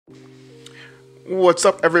What's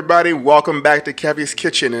up, everybody? Welcome back to Kevy's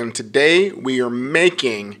Kitchen, and today we are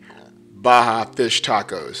making Baja fish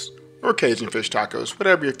tacos or Cajun fish tacos,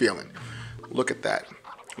 whatever you're feeling. Look at that.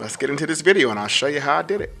 Let's get into this video and I'll show you how I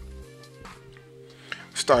did it.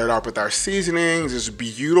 Started off with our seasonings, this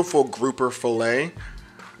beautiful grouper filet.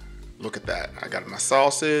 Look at that. I got my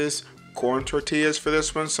sauces, corn tortillas for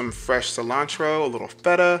this one, some fresh cilantro, a little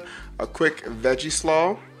feta, a quick veggie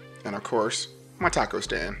slaw, and of course, my taco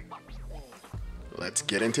stand. Let's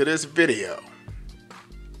get into this video.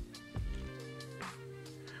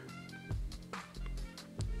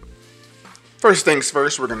 First things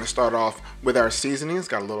first, we're going to start off with our seasonings.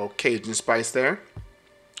 Got a little Cajun spice there.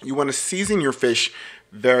 You want to season your fish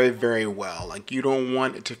very, very well. Like, you don't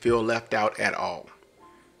want it to feel left out at all.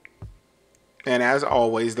 And as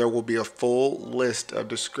always, there will be a full list of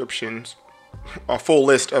descriptions, a full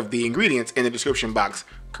list of the ingredients in the description box.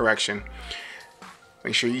 Correction.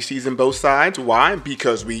 Make sure you season both sides. Why?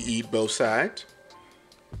 Because we eat both sides.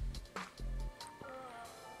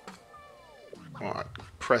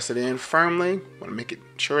 Press it in firmly. Want to make it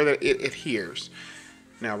sure that it adheres.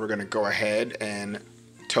 Now we're going to go ahead and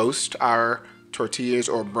toast our tortillas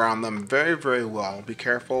or brown them very, very well. Be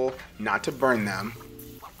careful not to burn them.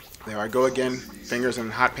 There I go again. Fingers in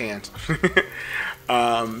hot pans. Give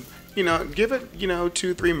it,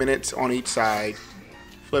 2-3 minutes on each side.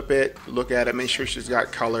 Flip it, look at it, make sure she's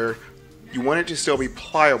got color. You want it to still be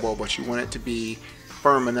pliable, but you want it to be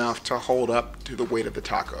firm enough to hold up to the weight of the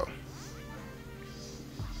taco.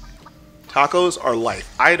 Tacos are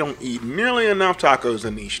life. I don't eat nearly enough tacos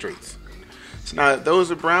in these streets. So now that those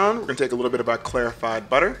are brown, we're going to take a little bit of our clarified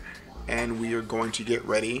butter, and we are going to get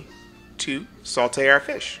ready to saute our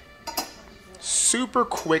fish. Super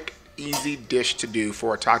quick, easy dish to do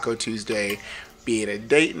for a Taco Tuesday, be it a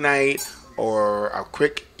date night, or a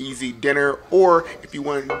quick, easy dinner, or if you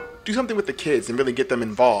want to do something with the kids and really get them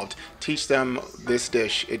involved, teach them this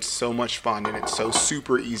dish. It's so much fun and it's so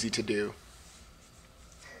super easy to do.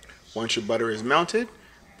 Once your butter is melted,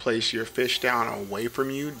 place your fish down away from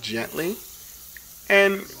you gently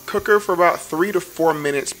and cook her for about 3 to 4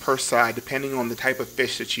 minutes per side, depending on the type of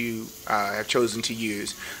fish that you have chosen to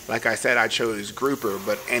use. Like I said, I chose grouper,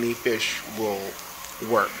 but any fish will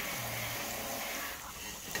work.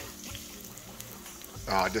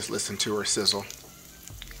 Just listen to her sizzle.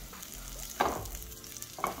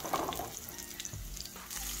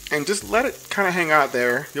 And just let it kind of hang out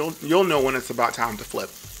there. You'll know when it's about time to flip.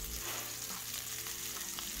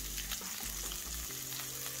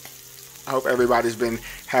 I hope everybody's been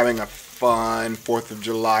having a fun 4th of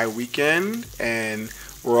July weekend and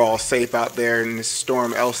we're all safe out there in this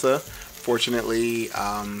storm Elsa. Fortunately,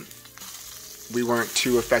 we weren't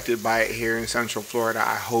too affected by it here in Central Florida.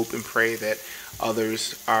 I hope and pray that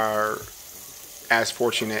others are as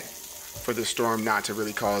fortunate for the storm not to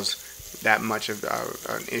really cause that much of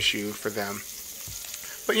an issue for them.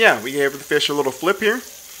 But yeah, we gave the fish a little flip here.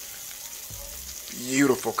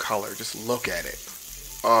 Beautiful color. Just look at it.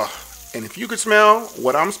 And if you could smell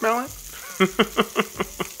what I'm smelling,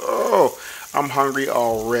 oh, I'm hungry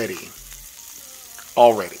already.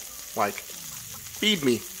 Already. Like, feed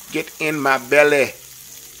me. Get in my belly.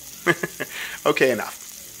 Okay, enough.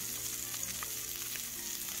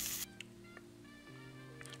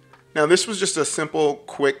 Now this was just a simple,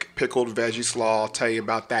 quick pickled veggie slaw. I'll tell you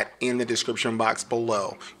about that in the description box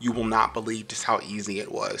below. You will not believe just how easy it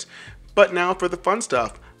was. But now for the fun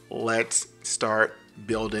stuff, let's start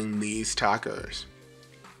building these tacos.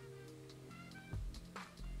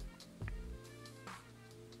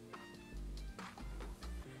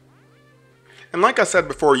 And like I said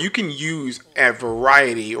before, you can use a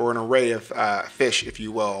variety or an array of fish, if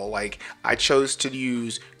you will. Like, I chose to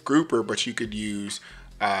use grouper, but you could use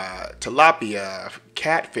tilapia,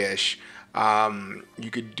 catfish.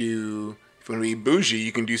 You could do, if you want to be bougie,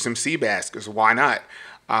 you can do some sea bass, because why not?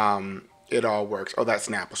 It all works. Oh, that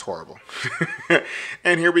snap was horrible.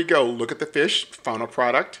 And here we go. Look at the fish, final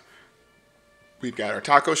product. We've got our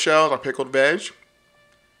taco shells, our pickled veg.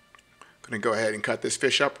 Gonna go ahead and cut this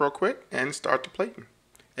fish up real quick and start the plating.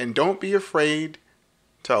 And don't be afraid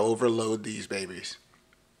to overload these babies.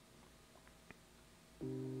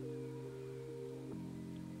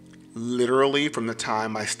 Literally from the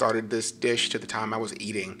time I started this dish to the time I was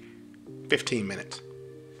eating, 15 minutes.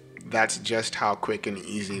 That's just how quick and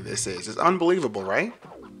easy this is. It's unbelievable, right?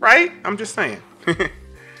 Right? I'm just saying. There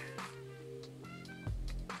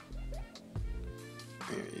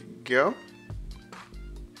you go.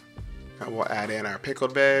 Now we'll add in our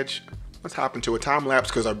pickled veg. Let's hop into a time lapse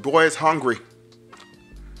because our boy is hungry.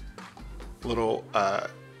 Little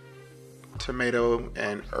tomato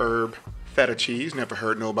and herb feta cheese, never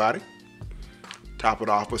hurt nobody. Top it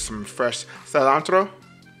off with some fresh cilantro.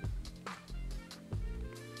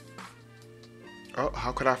 Oh,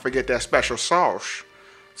 how could I forget that special sauce?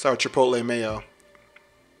 Sour chipotle mayo.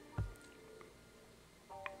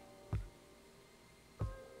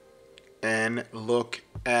 And look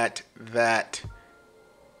at that.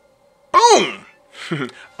 Boom!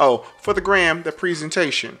 Oh, for the gram, the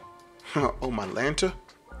presentation. Oh, my Lanta.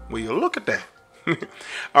 Will you look at that?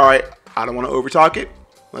 All right, I don't want to overtalk it.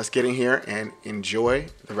 Let's get in here and enjoy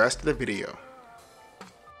the rest of the video.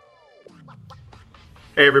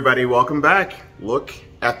 Hey everybody, welcome back. Look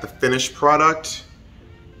at the finished product.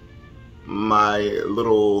 My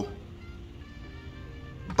little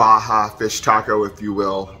Baja fish taco, if you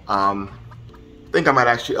will. I think I might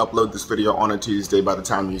actually upload this video on a Tuesday by the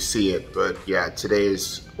time you see it. But yeah, today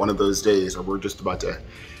is one of those days where we're just about to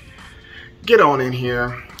get on in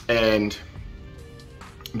here and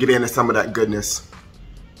get into some of that goodness.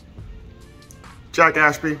 Jack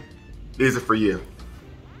Ashby, these are for you.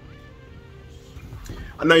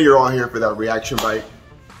 I know you're all here for that reaction bite,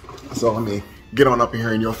 so let me get on up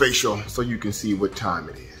here in your facial so you can see what time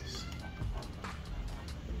it is.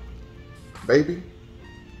 Baby,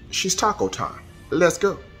 she's taco time. Let's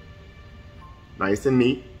go. Nice and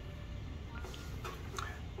neat.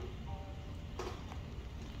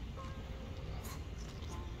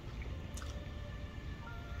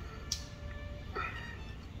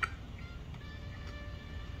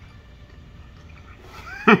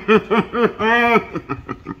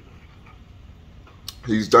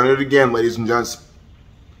 He's done it again, ladies and gents.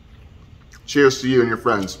 Cheers to you and your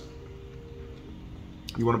friends.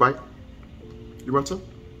 You want a bite? You want some?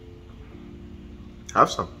 Have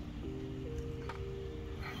some.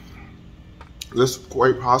 This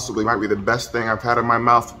quite possibly might be the best thing I've had in my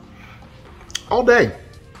mouth all day.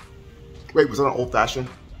 Wait, was that an old fashioned?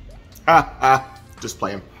 Just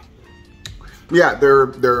playing. Yeah, they're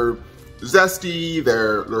zesty,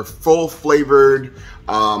 they're full flavored,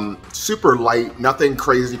 super light, nothing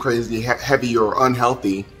crazy heavy or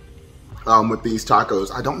unhealthy with these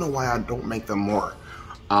tacos. I don't know why I don't make them more.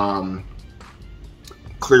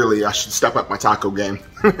 Clearly I should step up my taco game.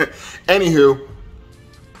 Anywho,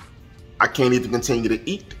 I can't even continue to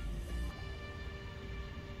eat.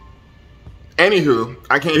 Anywho,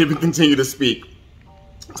 I can't even continue to speak.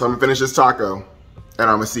 So I'm gonna finish this taco and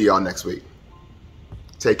I'm gonna see y'all next week.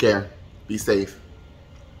 Take care. Be safe.